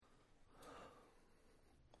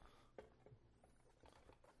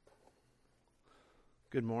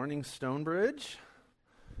Good morning, Stonebridge.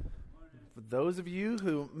 For those of you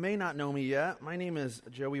who may not know me yet, my name is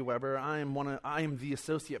Joey Weber. I am the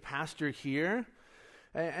associate pastor here,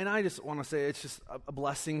 and I just want to say it's just a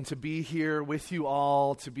blessing to be here with you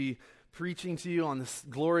all, to be preaching to you on this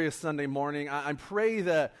glorious Sunday morning. I pray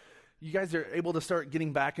that you guys are able to start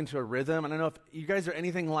getting back into a rhythm. And I don't know if you guys are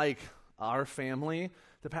anything like our family.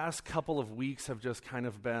 The past couple of weeks have just kind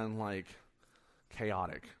of been like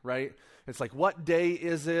chaotic, right? It's like, what day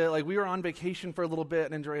is it? Like, we were on vacation for a little bit,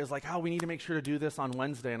 and Andrea's like, we need to make sure to do this on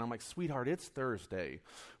Wednesday. And I'm like, sweetheart, it's Thursday.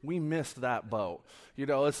 We missed that boat. You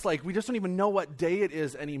know, it's like, we just don't even know what day it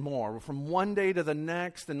is anymore. We're from one day to the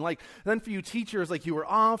next. And like, then for you teachers, like, you were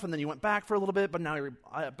off, and then you went back for a little bit, but now you're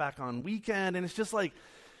back on weekend. And it's just like,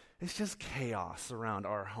 it's just chaos around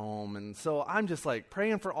our home. And so I'm just like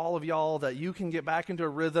praying for all of y'all that you can get back into a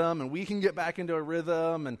rhythm, and we can get back into a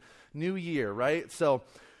rhythm, and new year, right? So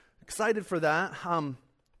excited for that.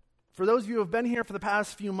 For those of you who have been here for the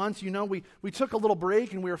past few months, you know we took a little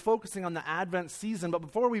break and we were focusing on the Advent season. But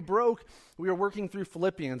before we broke, we were working through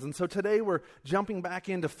Philippians. And so today we're jumping back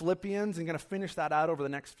into Philippians and going to finish that out over the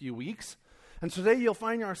next few weeks. And today you'll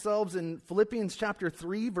find yourselves in Philippians chapter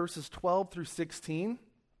 3, verses 12 through 16.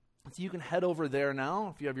 So you can head over there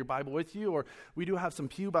now if you have your Bible with you, or we do have some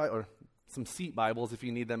some seat Bibles if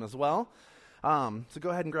you need them as well. So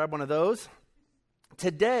go ahead and grab one of those.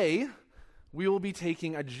 Today, we will be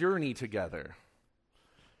taking a journey together.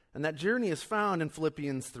 And that journey is found in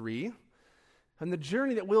Philippians 3. And the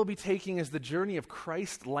journey that we'll be taking is the journey of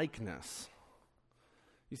Christ-likeness.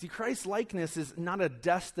 You see, Christ-likeness is not a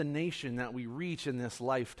destination that we reach in this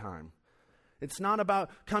lifetime. It's not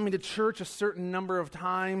about coming to church a certain number of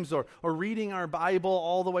times or reading our Bible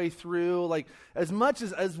all the way through. Like, as much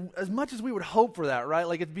as we would hope for that, right?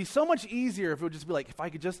 Like, it'd be so much easier if it would just be like, if I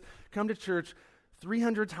could just come to church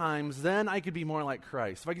 300 times, then I could be more like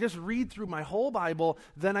Christ. If I could just read through my whole Bible,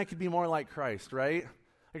 then I could be more like Christ, right?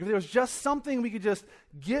 Like, if there was just something we could just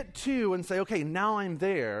get to and say, okay, now I'm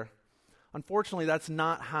there. Unfortunately, that's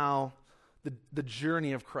not how the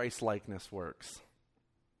journey of Christ-likeness works.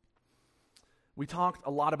 We talked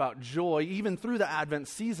a lot about joy. Even through the Advent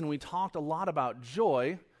season, we talked a lot about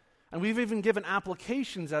joy. And we've even given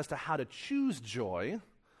applications as to how to choose joy.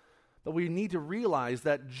 But we need to realize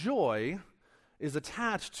that joy is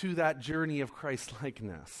attached to that journey of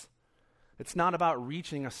Christ-likeness. It's not about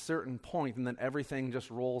reaching a certain point and then everything just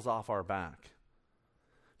rolls off our back.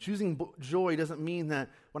 Choosing joy doesn't mean that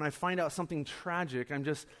when I find out something tragic, I'm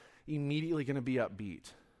just immediately going to be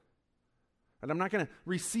upbeat. And I'm not going to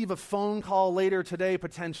receive a phone call later today,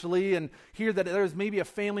 potentially, and hear that there's maybe a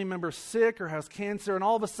family member sick or has cancer, and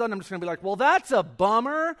all of a sudden I'm just going to be like, well, that's a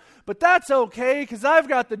bummer, but that's okay, because I've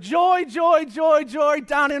got the joy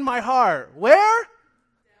down in my heart. Where?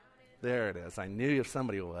 There it is. I knew if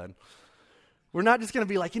somebody would. We're not just going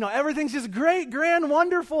to be like, everything's just great, grand,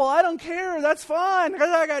 wonderful. I don't care. That's fine, because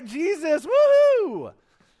I got Jesus. Woohoo!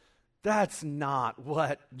 That's not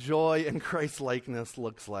what joy and Christ-likeness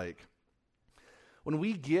looks like. When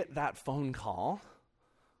we get that phone call,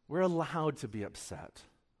 we're allowed to be upset.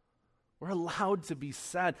 We're allowed to be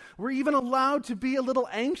sad. We're even allowed to be a little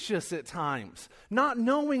anxious at times, not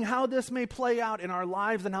knowing how this may play out in our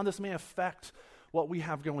lives and how this may affect what we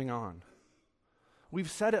have going on.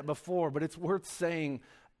 We've said it before, but it's worth saying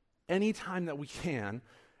anytime that we can,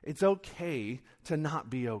 it's okay to not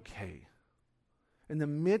be okay. In the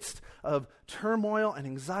midst of turmoil and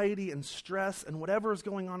anxiety and stress and whatever is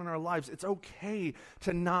going on in our lives, it's okay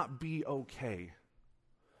to not be okay.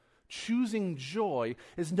 Choosing joy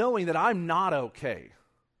is knowing that I'm not okay,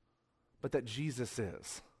 but that Jesus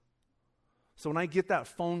is. So when I get that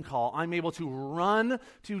phone call, I'm able to run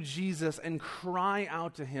to Jesus and cry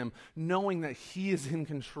out to him, knowing that he is in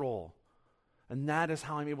control. And that is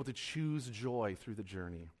how I'm able to choose joy through the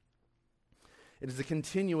journey. It is a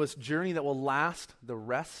continuous journey that will last the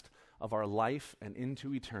rest of our life and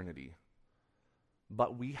into eternity.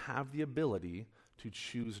 But we have the ability to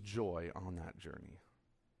choose joy on that journey.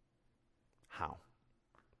 How?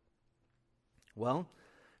 Well,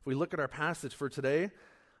 if we look at our passage for today,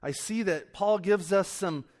 I see that Paul gives us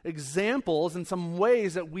some examples and some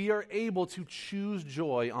ways that we are able to choose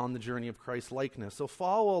joy on the journey of Christ-likeness. So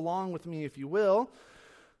follow along with me if you will.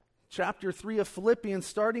 Chapter 3 of Philippians,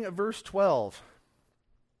 starting at verse 12.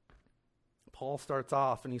 Paul starts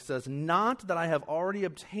off and he says, "Not that I have already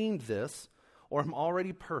obtained this or am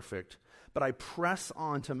already perfect, but I press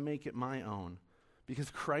on to make it my own,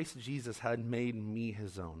 because Christ Jesus had made me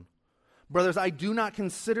his own. Brothers, I do not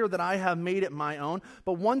consider that I have made it my own,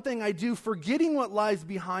 but one thing I do, forgetting what lies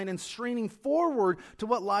behind and straining forward to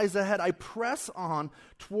what lies ahead, I press on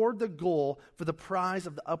toward the goal for the prize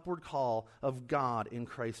of the upward call of God in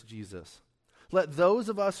Christ Jesus. Let those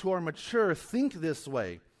of us who are mature think this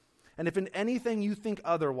way, and if in anything you think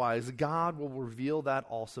otherwise, God will reveal that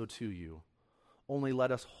also to you. Only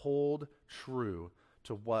let us hold true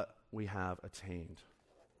to what we have attained.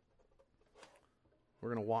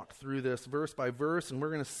 We're going to walk through this verse by verse, and we're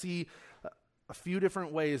going to see a few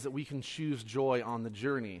different ways that we can choose joy on the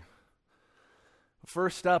journey.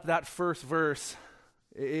 First up, that first verse,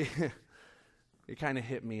 it kind of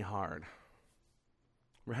hit me hard,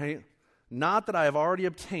 right? Not that I have already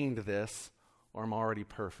obtained this, or I'm already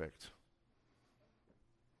perfect.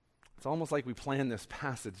 It's almost like we planned this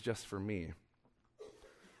passage just for me.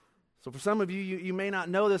 So for some of you, you may not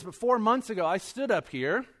know this, but 4 months ago, I stood up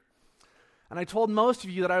here, and I told most of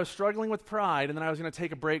you that I was struggling with pride and that I was going to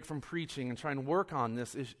take a break from preaching and try and work on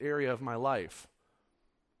this area of my life.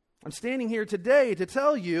 I'm standing here today to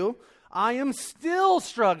tell you I am still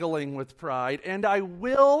struggling with pride, and I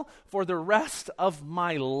will for the rest of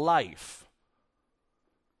my life.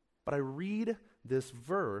 But I read this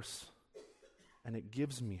verse, and it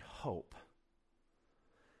gives me hope.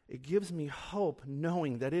 It gives me hope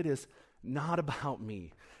knowing that it is not about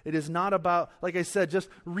me. It is not about, like I said, just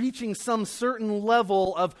reaching some certain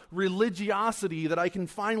level of religiosity that I can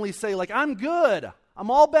finally say, like, I'm good.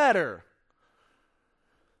 I'm all better.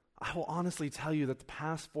 I will honestly tell you that the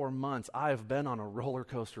past 4 months, I have been on a roller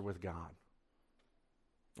coaster with God.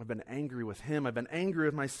 I've been angry with Him. I've been angry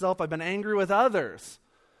with myself. I've been angry with others.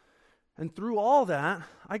 And through all that,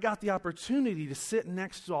 I got the opportunity to sit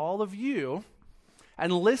next to all of you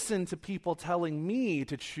and listen to people telling me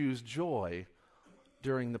to choose joy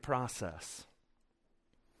during the process.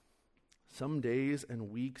 Some days and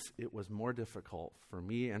weeks it was more difficult for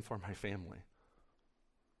me and for my family.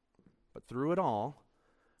 But through it all,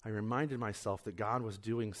 I reminded myself that God was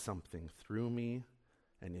doing something through me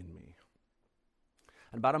and in me.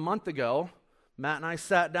 And about a month ago, Matt and I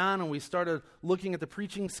sat down and we started looking at the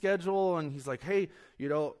preaching schedule, and he's like, hey,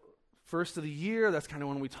 first of the year, that's kind of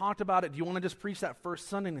when we talked about it. Do you want to just preach that first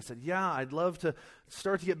Sunday? And I said, yeah, I'd love to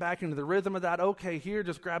start to get back into the rhythm of that. Okay, here,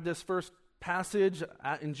 just grab this first passage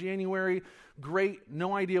in January. Great,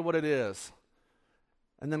 no idea what it is.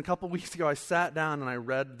 And then a couple weeks ago, I sat down and I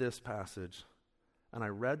read this passage. And I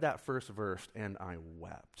read that first verse and I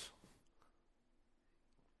wept.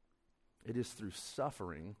 It is through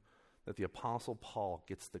suffering that the Apostle Paul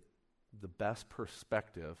gets the best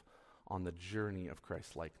perspective on the journey of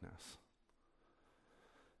Christ-likeness.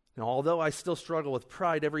 Now, although I still struggle with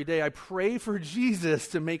pride every day, I pray for Jesus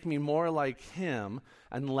to make me more like Him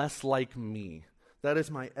and less like me. That is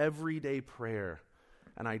my everyday prayer,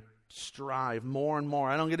 and I strive more and more.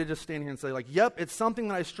 I don't get to just stand here and say, like, yep, it's something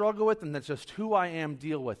that I struggle with, and that's just who I am,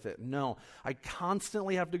 deal with it. No, I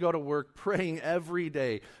constantly have to go to work praying every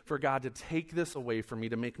day for God to take this away from me,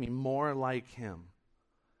 to make me more like Him.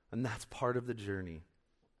 And that's part of the journey.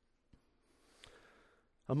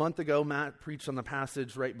 A month ago, Matt preached on the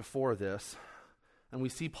passage right before this, and we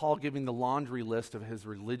see Paul giving the laundry list of his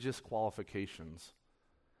religious qualifications.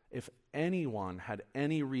 If anyone had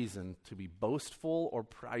any reason to be boastful or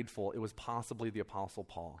prideful, it was possibly the Apostle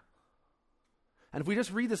Paul. And if we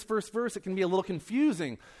just read this first verse, it can be a little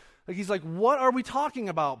confusing. Like, he's like, what are we talking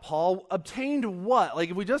about, Paul? Obtained what? Like,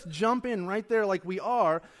 if we just jump in right there like we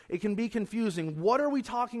are, it can be confusing. What are we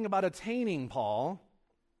talking about attaining, Paul?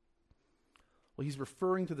 Well, he's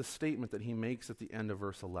referring to the statement that he makes at the end of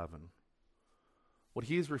verse 11. What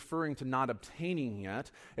he is referring to not obtaining yet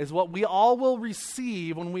is what we all will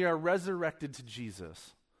receive when we are resurrected to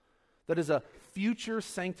Jesus. That is a future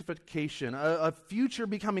sanctification, a future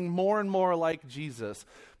becoming more and more like Jesus,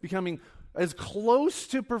 becoming as close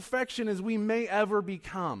to perfection as we may ever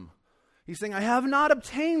become. He's saying, I have not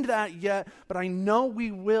obtained that yet, but I know we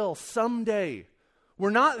will someday.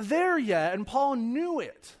 We're not there yet, and Paul knew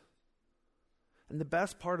it. And the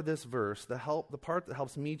best part of this verse, the part that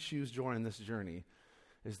helps me choose joy in this journey,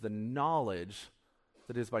 is the knowledge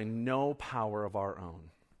that is by no power of our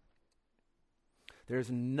own.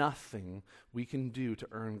 There's nothing we can do to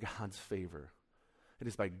earn God's favor. It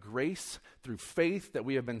is by grace through faith that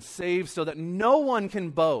we have been saved so that no one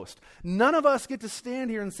can boast. None of us get to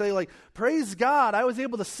stand here and say, like, praise God, I was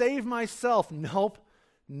able to save myself. Nope,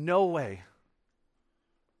 no way.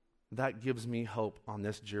 That gives me hope on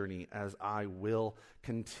this journey as I will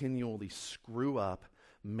continually screw up,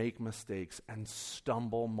 make mistakes, and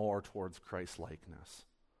stumble more towards Christ-likeness.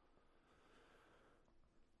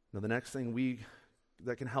 Now, the next thing we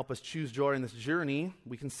that can help us choose joy in this journey,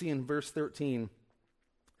 we can see in verse 13,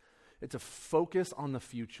 it's a focus on the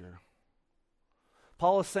future.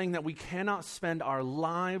 Paul is saying that we cannot spend our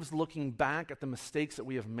lives looking back at the mistakes that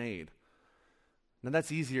we have made. Now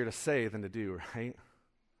that's easier to say than to do, right?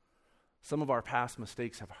 Some of our past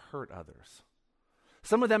mistakes have hurt others.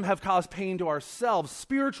 Some of them have caused pain to ourselves,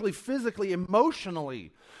 spiritually, physically,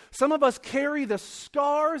 emotionally. Some of us carry the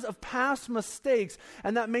scars of past mistakes,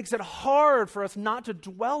 and that makes it hard for us not to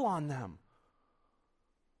dwell on them.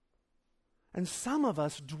 And some of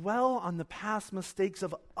us dwell on the past mistakes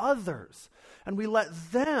of others, and we let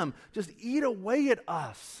them just eat away at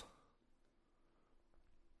us.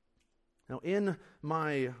 Now, in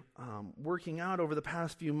my working out over the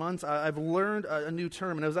past few months, I've learned a new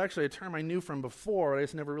term, and it was actually a term I knew from before. I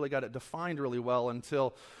just never really got it defined really well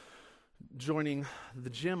until joining the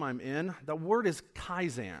gym I'm in. That word is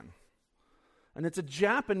kaizen, and it's a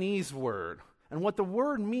Japanese word. And what the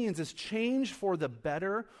word means is change for the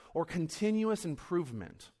better or continuous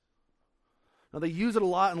improvement. Now, they use it a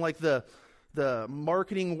lot in like the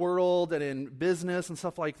marketing world and in business and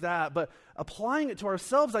stuff like that, but applying it to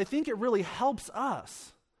ourselves, I think it really helps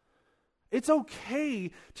us. It's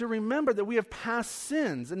okay to remember that we have past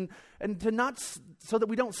sins and to not, so that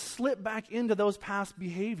we don't slip back into those past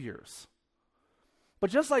behaviors.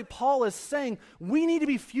 But just like Paul is saying, we need to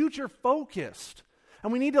be future focused.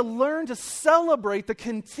 And we need to learn to celebrate the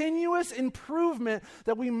continuous improvement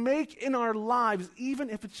that we make in our lives, even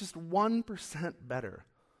if it's just 1% better.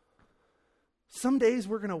 Some days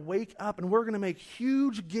we're going to wake up and we're going to make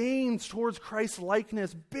huge gains towards Christ's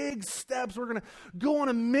likeness, big steps. We're going to go on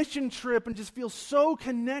a mission trip and just feel so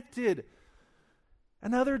connected.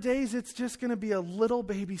 And other days it's just going to be a little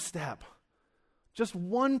baby step, just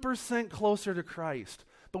 1% closer to Christ.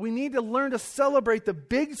 But we need to learn to celebrate the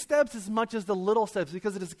big steps as much as the little steps,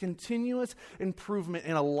 because it is a continuous improvement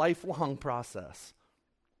in a lifelong process.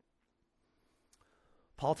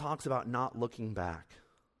 Paul talks about not looking back.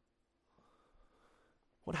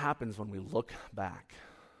 What happens when we look back?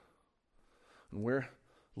 When we're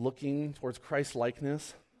looking towards Christ's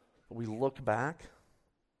likeness, but we look back,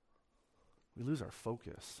 we lose our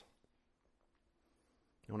focus.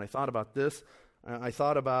 And when I thought about this, I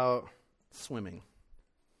thought about swimming.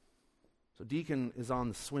 So Deacon is on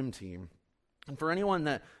the swim team. And for anyone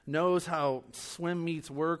that knows how swim meets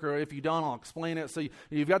work, or if you don't, I'll explain it. So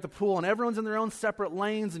you've got the pool, and everyone's in their own separate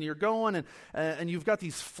lanes, and you're going, and you've got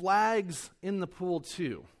these flags in the pool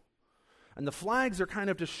too. And the flags are kind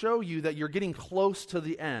of to show you that you're getting close to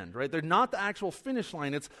the end, right? They're not the actual finish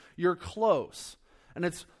line. It's you're close. And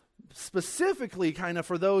it's specifically kind of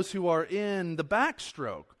for those who are in the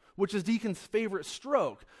backstroke, which is Deacon's favorite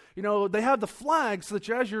stroke. You know, they have the flag so that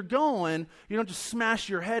as you're going, you don't just smash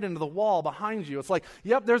your head into the wall behind you. It's like,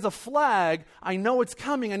 yep, there's a flag. I know it's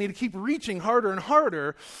coming. I need to keep reaching harder and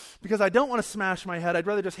harder because I don't want to smash my head. I'd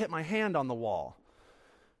rather just hit my hand on the wall.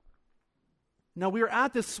 Now, we were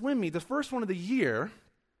at this swim meet, the first one of the year,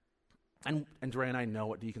 and Dre and I know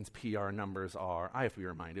what Deacon's PR numbers are. I have to be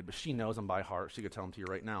reminded, but she knows them by heart. She could tell them to you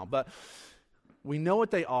right now. But we know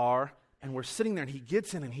what they are, and we're sitting there, and he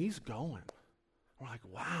gets in, and he's going. We're like,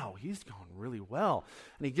 wow, he's going really well.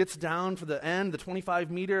 And he gets down for the end, the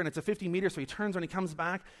 25 meter, and it's a 50 meter, so he turns when he comes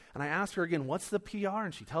back, and I ask her again, what's the PR?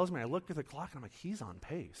 And she tells me, I look at the clock, and I'm like, he's on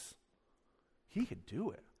pace. He could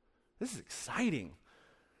do it. This is exciting.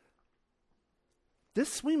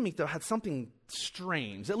 This swim meet, though, had something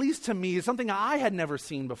strange, at least to me, something I had never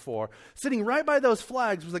seen before. Sitting right by those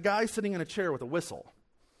flags was a guy sitting in a chair with a whistle.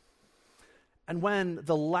 And when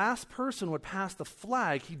the last person would pass the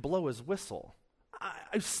flag, he'd blow his whistle.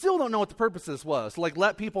 I still don't know what the purpose of this was. Like,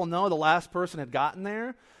 let people know the last person had gotten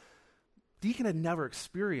there. Deacon had never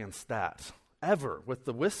experienced that, ever, with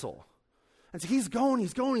the whistle. And so he's going.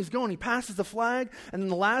 He passes the flag, and then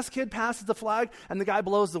the last kid passes the flag, and the guy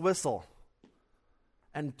blows the whistle.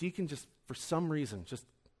 And Deacon just, for some reason, just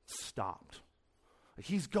stopped. Like,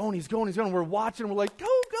 he's going. We're watching, we're like, go,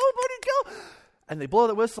 buddy, go. And they blow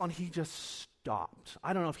the whistle, and he just stopped.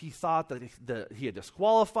 I don't know if he thought that he had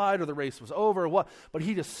disqualified or the race was over or what, but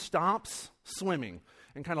he just stops swimming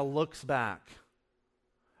and kind of looks back.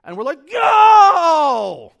 And we're like,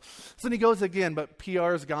 go! So then he goes again, but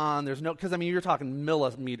PR's gone. There's no, because I mean, you're talking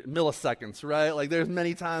milliseconds, right? Like there's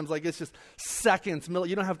many times, like it's just seconds.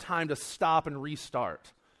 You don't have time to stop and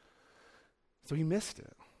restart. So he missed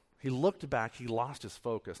it. He looked back, he lost his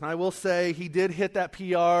focus. And I will say he did hit that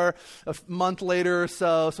PR a month later or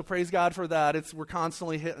so praise God for that. We're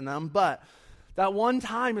constantly hitting them. But that one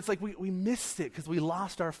time, it's like we missed it because we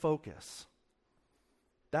lost our focus.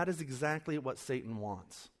 That is exactly what Satan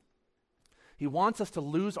wants. He wants us to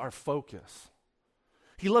lose our focus.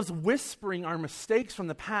 He loves whispering our mistakes from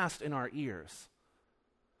the past in our ears.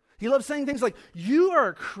 He loves saying things like, "You are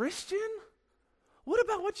a Christian? What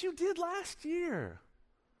about what you did last year?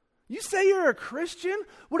 You say you're a Christian?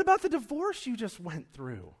 What about the divorce you just went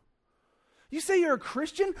through? You say you're a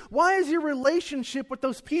Christian? Why is your relationship with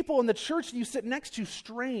those people in the church that you sit next to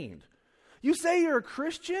strained? You say you're a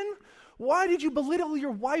Christian? Why did you belittle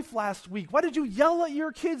your wife last week? Why did you yell at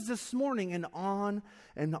your kids this morning?" And on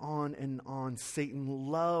and on and on. Satan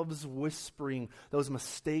loves whispering those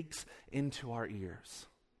mistakes into our ears.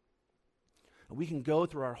 And we can go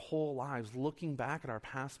through our whole lives looking back at our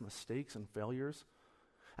past mistakes and failures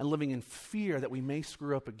and living in fear that we may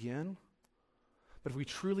screw up again. But if we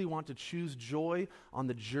truly want to choose joy on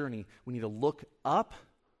the journey, we need to look up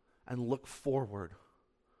and look forward.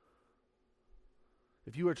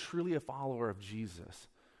 If you are truly a follower of Jesus,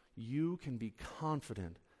 you can be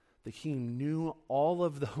confident that he knew all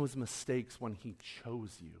of those mistakes when he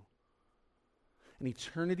chose you. In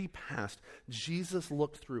eternity past, Jesus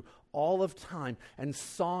looked through all of time and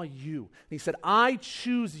saw you. And he said, "I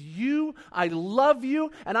choose you, I love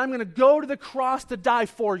you, and I'm going to go to the cross to die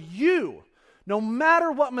for you. No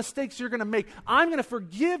matter what mistakes you're going to make, I'm going to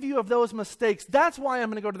forgive you of those mistakes. That's why I'm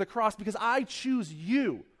going to go to the cross, because I choose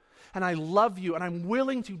you. And I love you, and I'm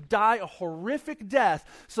willing to die a horrific death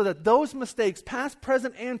so that those mistakes, past,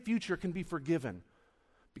 present, and future, can be forgiven.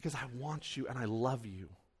 Because I want you and I love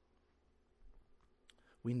you."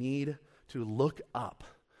 We need to look up.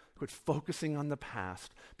 Quit focusing on the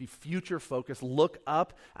past. Be future focused. Look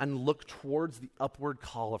up and look towards the upward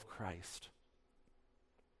call of Christ.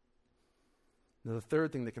 Now, the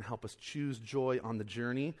third thing that can help us choose joy on the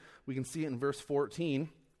journey, we can see it in verse 14.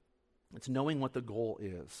 It's knowing what the goal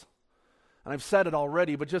is. And I've said it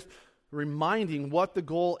already, but just reminding what the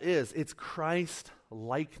goal is. It's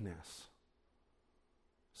Christ-likeness.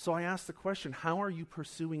 So I ask the question, how are you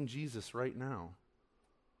pursuing Jesus right now?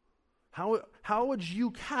 How would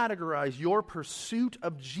you categorize your pursuit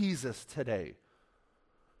of Jesus today?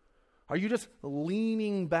 Are you just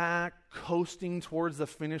leaning back, coasting towards the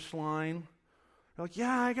finish line? You're like,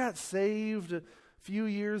 "Yeah, I got saved a few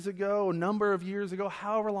years ago, a number of years ago,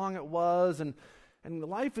 however long it was, and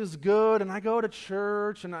life is good, and I go to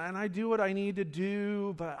church, and I do what I need to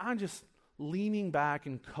do, but I'm just leaning back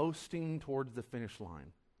and coasting towards the finish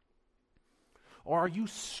line." Or are you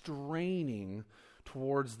straining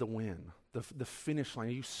towards the win, the finish line?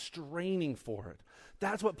 Are you straining for it?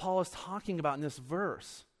 That's what Paul is talking about in this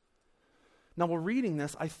verse. Now, while reading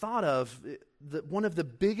this, I thought of one of the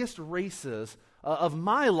biggest races of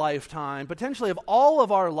my lifetime, potentially of all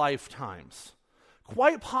of our lifetimes.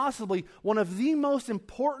 Quite possibly one of the most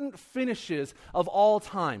important finishes of all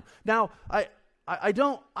time. Now,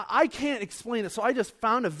 I can't explain it, so I just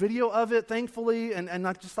found a video of it, thankfully, and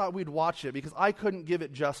I just thought we'd watch it because I couldn't give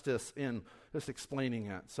it justice in just explaining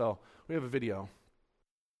it. So we have a video.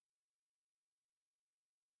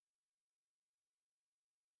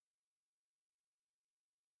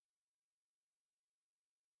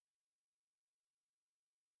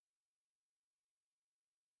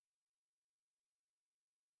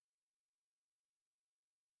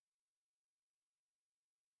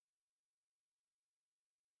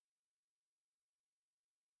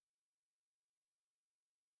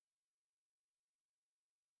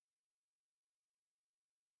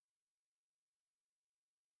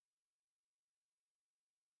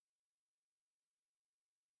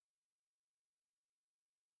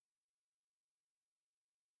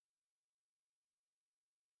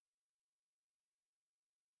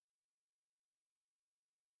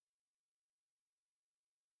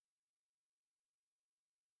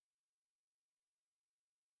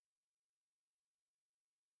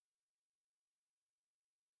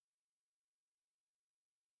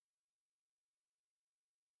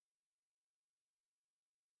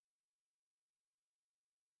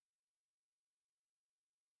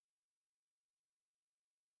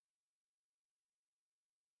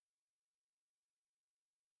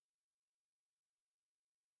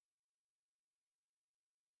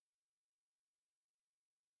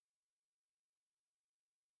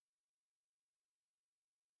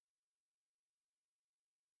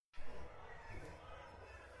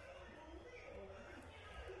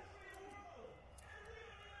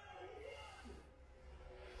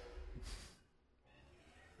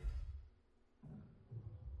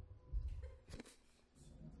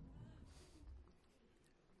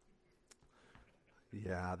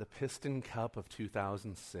 Yeah, the Piston Cup of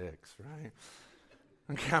 2006, right?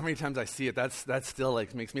 And how many times I see it, that still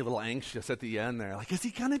like makes me a little anxious at the end there. Like, is he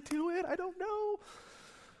going to do it? I don't know.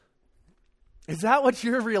 Is that what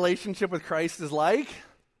your relationship with Christ is like?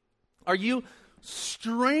 Are you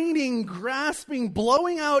straining, grasping,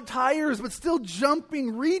 blowing out tires, but still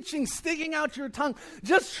jumping, reaching, sticking out your tongue,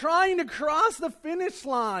 just trying to cross the finish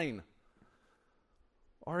line?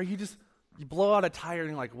 Or are you blow out a tire and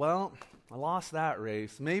you're like, well, I lost that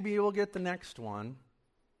race. Maybe we'll get the next one.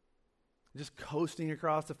 Just coasting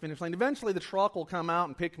across the finish line. Eventually the truck will come out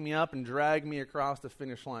and pick me up and drag me across the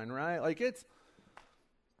finish line, right?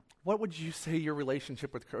 What would you say your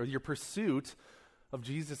relationship with, or your pursuit of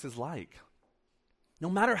Jesus is like? No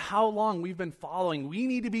matter how long we've been following, we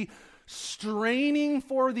need to be straining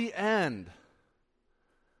for the end.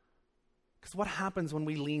 Because what happens when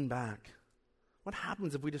we lean back? What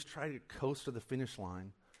happens if we just try to coast to the finish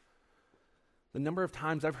line? The number of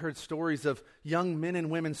times I've heard stories of young men and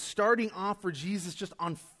women starting off for Jesus just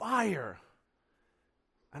on fire.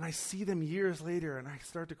 And I see them years later and I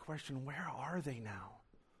start to question, where are they now?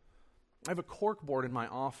 I have a cork board in my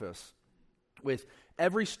office with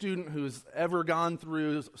every student who's ever gone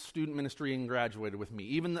through student ministry and graduated with me.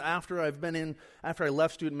 Even after I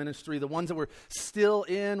left student ministry, the ones that were still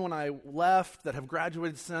in when I left that have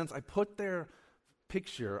graduated since, I put their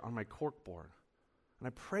picture on my cork board. And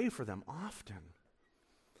I pray for them often.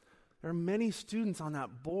 There are many students on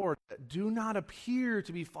that board that do not appear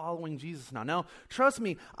to be following Jesus now. Now, trust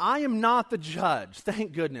me, I am not the judge,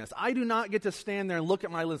 thank goodness. I do not get to stand there and look at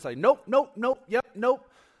my list and say, nope.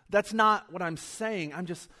 That's not what I'm saying. I'm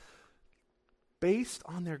just, based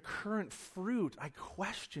on their current fruit, I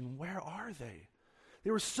question, where are they? They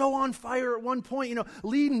were so on fire at one point,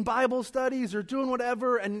 leading Bible studies or doing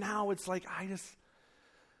whatever, and now it's like, I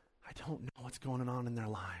don't know what's going on in their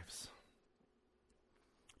lives.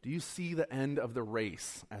 Do you see the end of the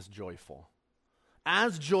race as joyful?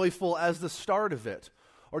 As joyful as the start of it?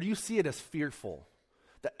 Or do you see it as fearful?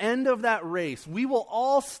 The end of that race, we will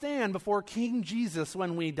all stand before King Jesus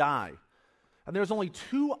when we die. And there's only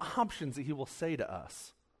two options that he will say to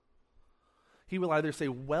us. He will either say,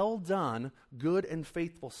 well done, good and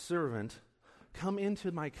faithful servant, come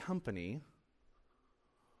into my company.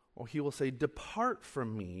 Or he will say, depart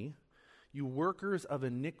from me, you workers of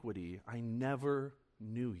iniquity, I never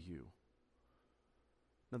knew you.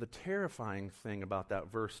 Now, the terrifying thing about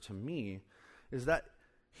that verse to me is that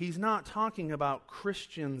he's not talking about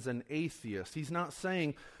Christians and atheists. He's not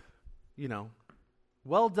saying,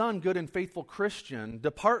 well done, good and faithful Christian,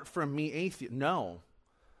 depart from me, atheist. No.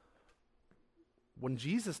 When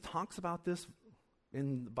Jesus talks about this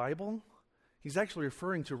in the Bible, he's actually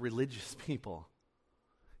referring to religious people.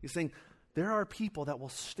 He's saying, there are people that will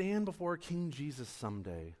stand before King Jesus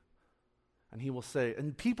someday. And he will say,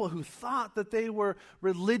 and people who thought that they were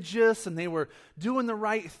religious and they were doing the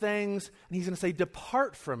right things, and he's going to say,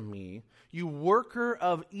 depart from me, you worker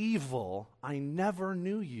of evil, I never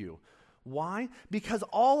knew you. Why? Because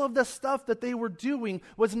all of the stuff that they were doing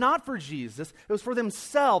was not for Jesus. It was for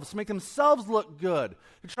themselves, to make themselves look good,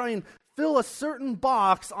 to try and fill a certain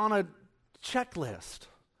box on a checklist.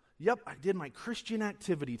 Yep, I did my Christian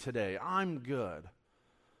activity today. I'm good.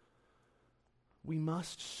 We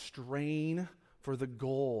must strain for the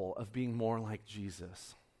goal of being more like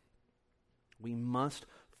Jesus. We must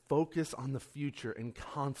focus on the future and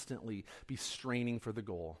constantly be straining for the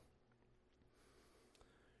goal.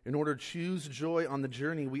 In order to choose joy on the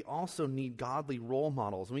journey, we also need godly role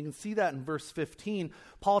models. And we can see that in verse 15.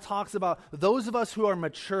 Paul talks about those of us who are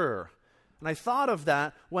mature. And I thought of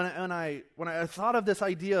that when I thought of this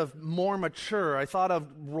idea of more mature, I thought of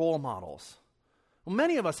role models. Well,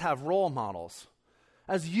 many of us have role models.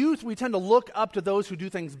 As youth, we tend to look up to those who do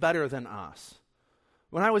things better than us.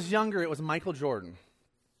 When I was younger, it was Michael Jordan,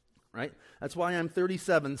 right? That's why I'm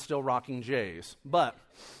 37, still rocking J's. But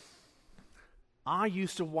I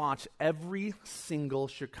used to watch every single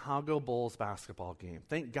Chicago Bulls basketball game.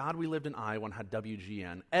 Thank God we lived in Iowa and had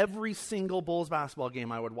WGN. Every single Bulls basketball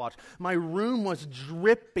game I would watch. My room was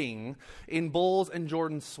dripping in Bulls and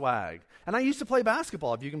Jordan swag. And I used to play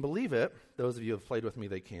basketball, if you can believe it. Those of you who have played with me,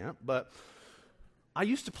 they can't. But I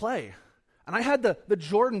used to play. And I had the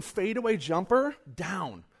Jordan fadeaway jumper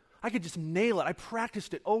down. I could just nail it. I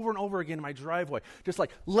practiced it over and over again in my driveway. Just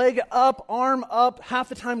like leg up, arm up, half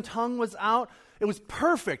the time tongue was out. It was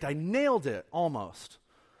perfect. I nailed it almost.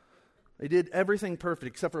 I did everything perfect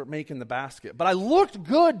except for making the basket. But I looked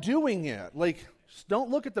good doing it. Like, just don't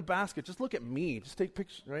look at the basket. Just look at me. Just take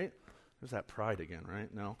pictures, right? There's that pride again,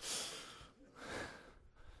 right? No.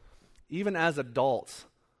 Even as adults,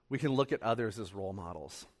 we can look at others as role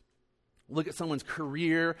models. Look at someone's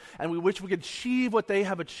career, and we wish we could achieve what they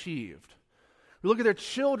have achieved. We look at their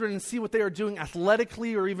children and see what they are doing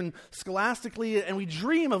athletically or even scholastically, and we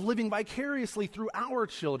dream of living vicariously through our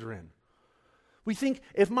children. We think,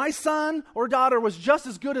 if my son or daughter was just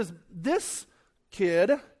as good as this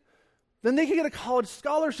kid, then they could get a college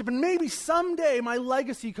scholarship, and maybe someday my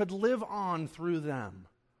legacy could live on through them.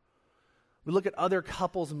 We look at other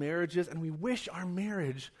couples' marriages, and we wish our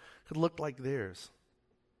marriage could look like theirs.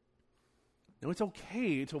 Now, it's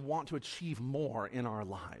okay to want to achieve more in our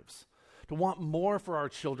lives, to want more for our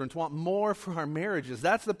children, to want more for our marriages.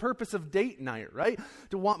 That's the purpose of date night, right?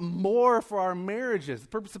 To want more for our marriages. The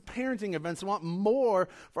purpose of parenting events, to want more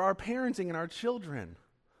for our parenting and our children.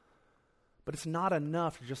 But it's not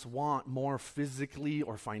enough to just want more physically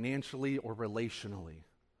or financially or relationally.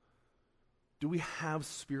 Do we have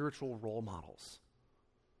spiritual role models?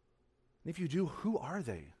 And if you do, who are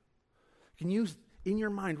they? Can you, in your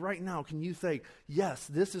mind right now, can you say, yes,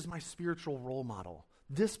 this is my spiritual role model,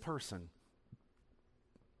 this person?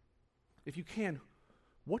 If you can,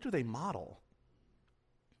 what do they model?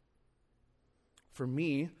 For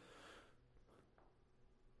me,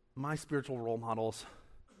 my spiritual role models,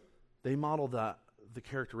 they model the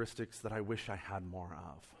characteristics that I wish I had more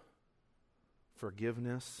of.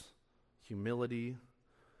 Forgiveness, humility,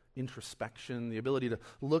 introspection, the ability to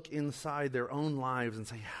look inside their own lives and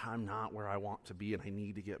say, I'm not where I want to be and I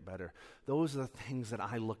need to get better. Those are the things that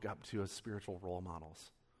I look up to as spiritual role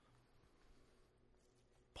models.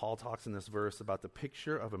 Paul talks in this verse about the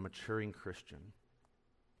picture of a maturing Christian.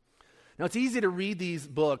 Now, it's easy to read these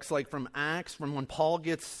books, like from Acts, from when Paul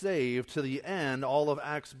gets saved to the end, all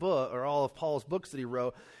of Paul's books that he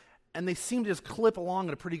wrote, and they seem to just clip along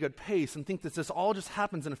at a pretty good pace and think that this all just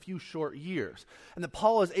happens in a few short years. And that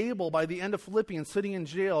Paul is able, by the end of Philippians, sitting in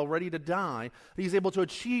jail, ready to die, that he's able to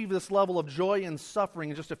achieve this level of joy and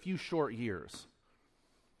suffering in just a few short years.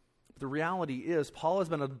 But the reality is, Paul has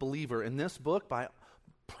been a believer in this book by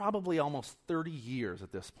probably almost 30 years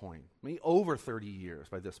at this point. Maybe over 30 years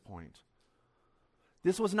by this point.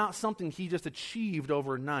 This was not something he just achieved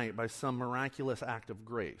overnight by some miraculous act of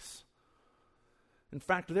grace. In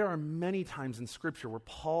fact, there are many times in Scripture where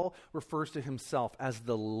Paul refers to himself as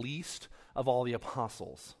the least of all the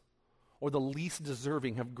apostles, or the least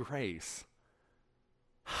deserving of grace.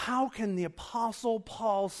 How can the Apostle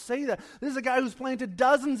Paul say that? This is a guy who's planted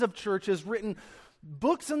dozens of churches, written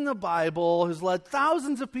books in the Bible, who's led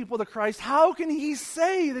thousands of people to Christ. How can he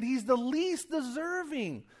say that he's the least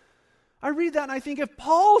deserving? I read that and I think, if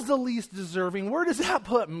Paul's the least deserving, where does that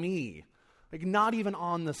put me? Like, not even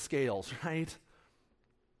on the scales, right?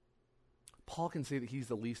 Paul can say that he's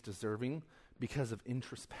the least deserving because of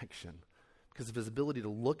introspection, because of his ability to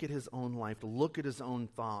look at his own life, to look at his own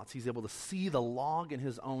thoughts. He's able to see the log in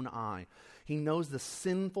his own eye. He knows the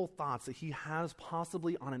sinful thoughts that he has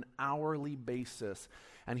possibly on an hourly basis,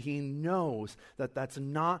 and he knows that that's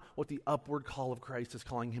not what the upward call of Christ is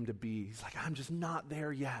calling him to be. He's like, I'm just not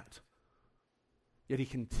there yet. Yet he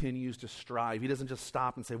continues to strive. He doesn't just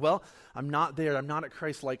stop and say, well, I'm not there. I'm not at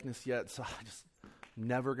Christ's likeness yet, so I just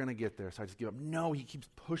never going to get there, so I just give up. No, he keeps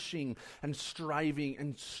pushing and striving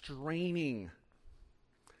and straining.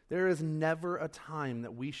 There is never a time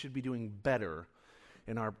that we should be doing better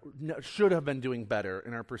should have been doing better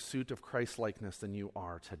in our pursuit of Christ's likeness than you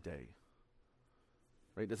are today.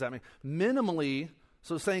 Right? Does that mean minimally?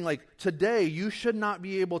 So saying like today, you should not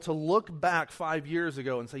be able to look back 5 years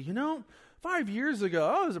ago and say, 5 years ago,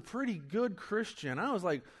 I was a pretty good Christian. I was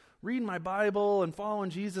like reading my Bible and following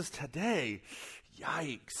Jesus. Today,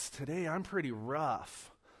 yikes, today I'm pretty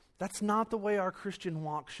rough. That's not the way our Christian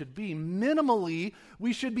walk should be. Minimally,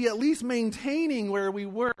 we should be at least maintaining where we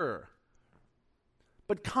were,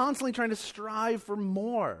 but constantly trying to strive for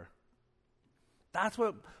more. That's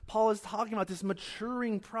what Paul is talking about, this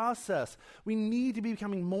maturing process. We need to be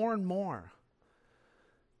becoming more and more.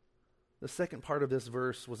 The second part of this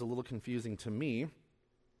verse was a little confusing to me.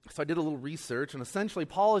 So I did a little research, and essentially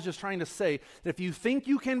Paul is just trying to say that if you think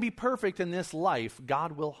you can be perfect in this life,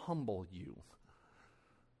 God will humble you.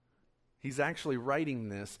 He's actually writing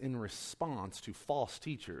this in response to false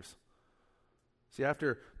teachers. See,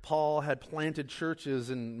 after Paul had planted churches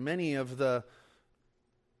in many of the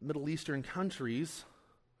Middle Eastern countries,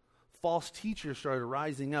 false teachers started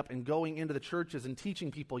rising up and going into the churches and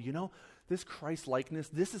teaching people, this Christ-likeness,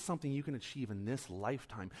 this is something you can achieve in this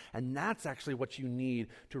lifetime. And that's actually what you need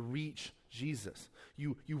to reach Jesus.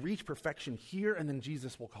 You reach perfection here, and then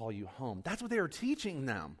Jesus will call you home. That's what they were teaching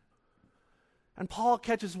them. And Paul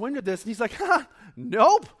catches wind of this, and he's like,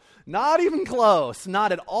 nope, not even close.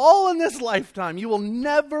 Not at all in this lifetime. You will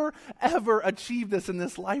never, ever achieve this in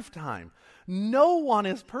this lifetime. No one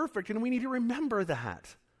is perfect, and we need to remember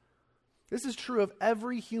that. This is true of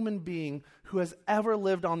every human being who has ever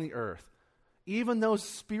lived on the earth. Even those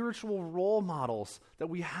spiritual role models that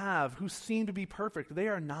we have who seem to be perfect, they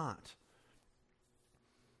are not.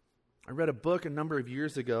 I read a book a number of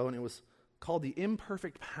years ago, and it was called The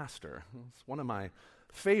Imperfect Pastor. It's one of my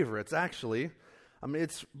favorites, actually.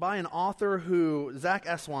 It's by an author Zach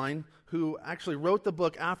Eswine, who actually wrote the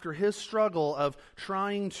book after his struggle of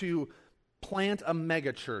trying to plant a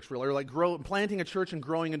mega church, or like planting a church and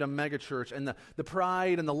growing into a mega church, and the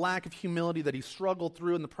pride and the lack of humility that he struggled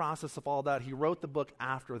through in the process of all that. He wrote the book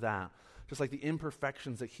after that, just like the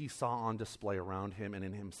imperfections that he saw on display around him and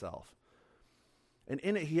in himself. And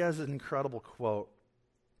in it, he has an incredible quote.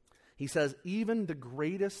 He says, "Even the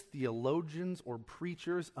greatest theologians or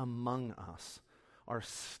preachers among us are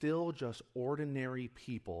still just ordinary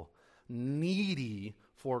people, needy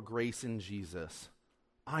for grace in Jesus.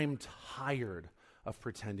 I'm tired of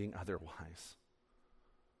pretending otherwise."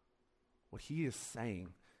 What he is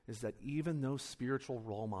saying is that even those spiritual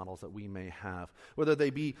role models that we may have, whether they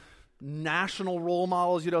be national role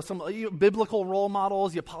models, some biblical role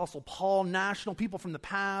models, the Apostle Paul, national people from the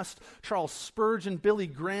past, Charles Spurgeon, Billy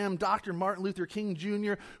Graham, Dr. Martin Luther King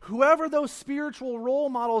Jr., whoever those spiritual role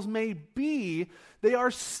models may be, they are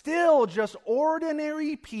still just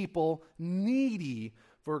ordinary people needy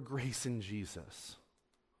for grace in Jesus.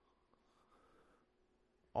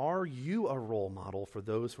 Are you a role model for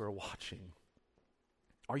those who are watching?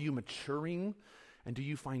 Are you maturing, and do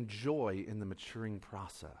you find joy in the maturing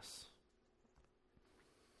process?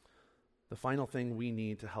 The final thing we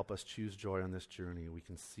need to help us choose joy on this journey, we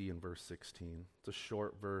can see in verse 16. It's a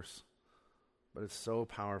short verse, but it's so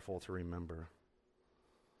powerful to remember.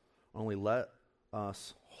 Only let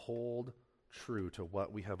us hold true to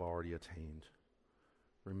what we have already attained.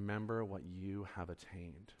 Remember what you have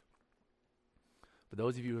attained. For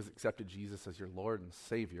those of you who have accepted Jesus as your Lord and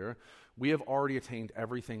Savior, we have already attained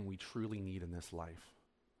everything we truly need in this life.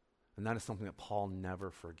 And that is something that Paul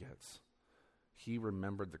never forgets. He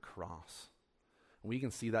remembered the cross. And we can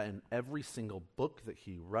see that in every single book that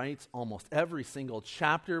he writes, almost every single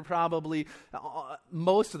chapter probably,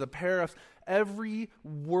 most of the paragraphs, every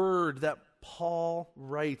word that Paul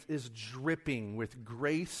writes is dripping with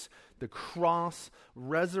grace, the cross,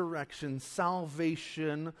 resurrection,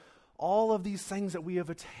 salvation, all of these things that we have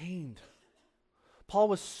attained. Paul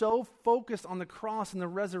was so focused on the cross and the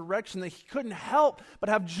resurrection that he couldn't help but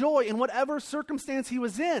have joy in whatever circumstance he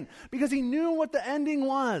was in, because he knew what the ending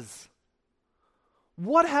was.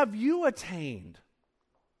 What have you attained?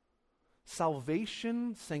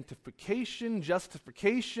 Salvation, sanctification,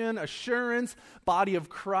 justification, assurance, body of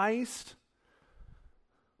Christ.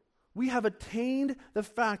 We have attained the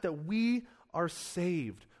fact that we are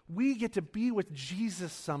saved. We get to be with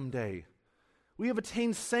Jesus someday. We have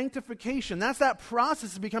attained sanctification. That's that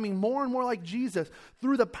process of becoming more and more like Jesus.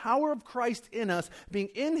 Through the power of Christ in us, being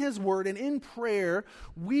in His Word and in prayer,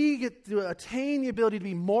 we get to attain the ability to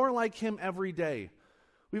be more like Him every day.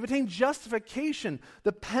 We've attained justification.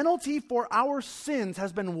 The penalty for our sins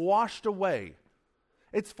has been washed away.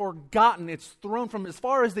 It's forgotten. It's thrown from as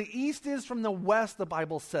far as the east is from the west, the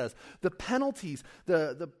Bible says. The penalties,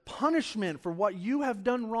 the punishment for what you have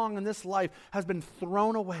done wrong in this life has been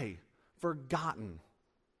thrown away, forgotten.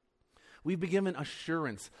 We've been given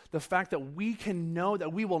assurance, the fact that we can know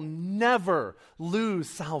that we will never lose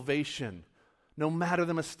salvation, no matter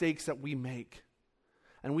the mistakes that we make.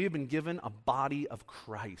 And we have been given a body of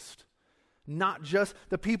Christ. Not just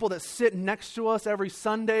the people that sit next to us every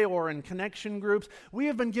Sunday or in connection groups. We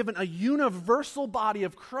have been given a universal body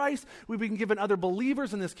of Christ. We've been given other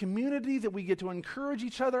believers in this community that we get to encourage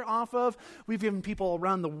each other off of. We've given people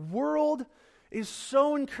around the world. It is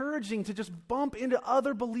so encouraging to just bump into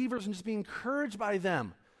other believers and just be encouraged by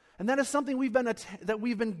them. And that is something that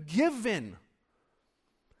we've been given.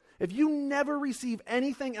 If you never receive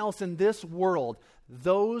anything else in this world,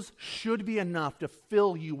 those should be enough to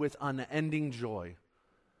fill you with unending joy.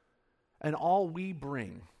 And all we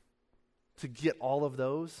bring to get all of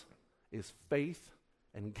those is faith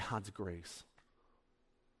and God's grace.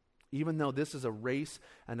 Even though this is a race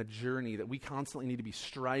and a journey that we constantly need to be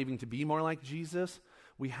striving to be more like Jesus,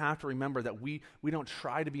 we have to remember that we don't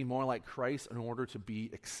try to be more like Christ in order to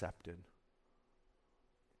be accepted.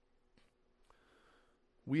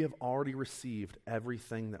 We have already received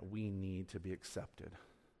everything that we need to be accepted.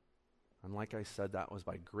 And like I said, that was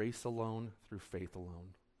by grace alone, through faith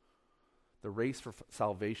alone. The race for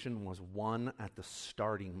salvation was won at the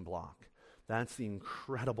starting block. That's the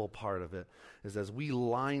incredible part of it, is as we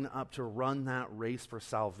line up to run that race for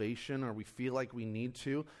salvation, or we feel like we need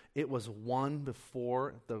to, it was won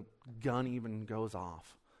before the gun even goes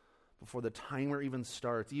off, before the timer even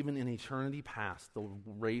starts. Even in eternity past, the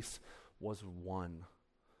race was won.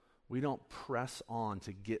 We don't press on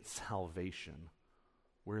to get salvation.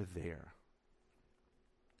 We're there.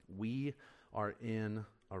 We are in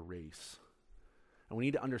a race. And we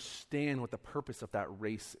need to understand what the purpose of that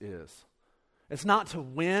race is. It's not to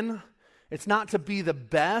win. It's not to be the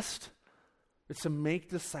best. It's to make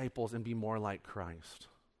disciples and be more like Christ.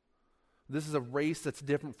 This is a race that's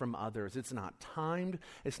different from others. It's not timed.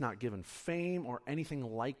 It's not given fame or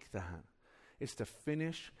anything like that. It's to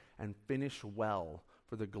finish and finish well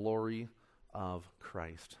for the glory of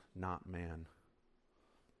Christ, not man.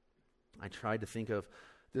 I tried to think of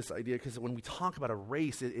this idea because when we talk about a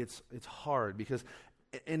race, it's hard because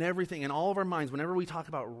in everything, in all of our minds, whenever we talk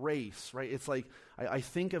about race, right, it's like I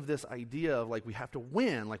think of this idea of like we have to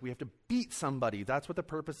win, like we have to beat somebody. That's what the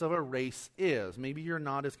purpose of a race is. Maybe you're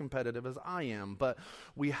not as competitive as I am, but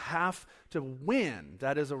we have to win.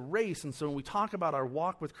 That is a race. And so when we talk about our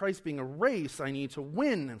walk with Christ being a race, I need to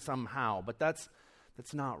win somehow, but that's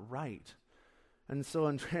not right. And so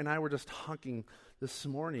Andrea and I were just talking this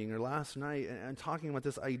morning or last night and talking about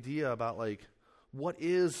this idea about like what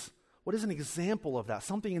is an example of that?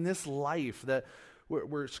 Something in this life that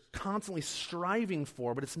we're constantly striving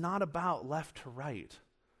for, but it's not about left to right.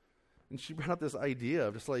 And she brought up this idea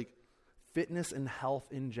of just like fitness and health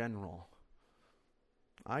in general.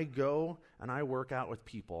 I go and I work out with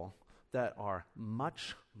people that are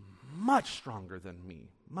much, much stronger than me.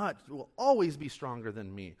 Will always be stronger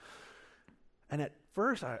than me. And at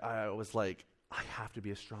first I was like, I have to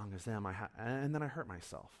be as strong as them. And then I hurt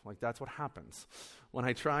myself. Like that's what happens. When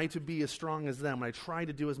I try to be as strong as them, when I try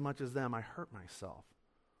to do as much as them, I hurt myself.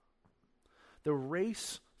 The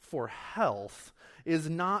race for health is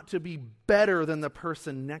not to be better than the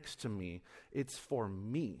person next to me. It's for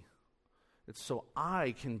me. It's so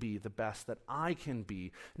I can be the best that I can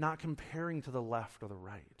be, not comparing to the left or the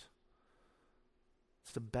right.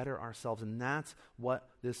 It's to better ourselves, and that's what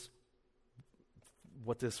this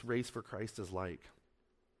race for Christ is like.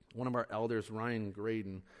 One of our elders, Ryan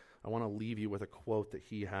Graydon, I want to leave you with a quote that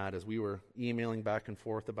he had as we were emailing back and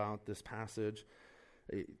forth about this passage.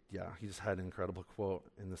 He just had an incredible quote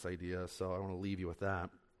in this idea, so I want to leave you with that.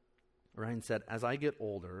 Ryan said, "As I get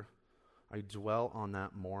older, I dwell on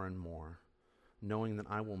that more and more, knowing that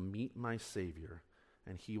I will meet my Savior,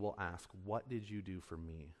 and he will ask, 'What did you do for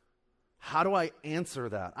me?' How do I answer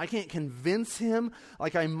that? I can't convince him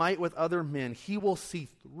like I might with other men. He will see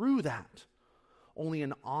through that. Only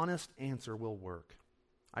an honest answer will work.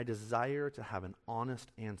 I desire to have an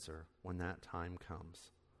honest answer when that time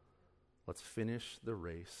comes. Let's finish the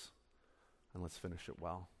race, and let's finish it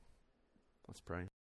well." Let's pray.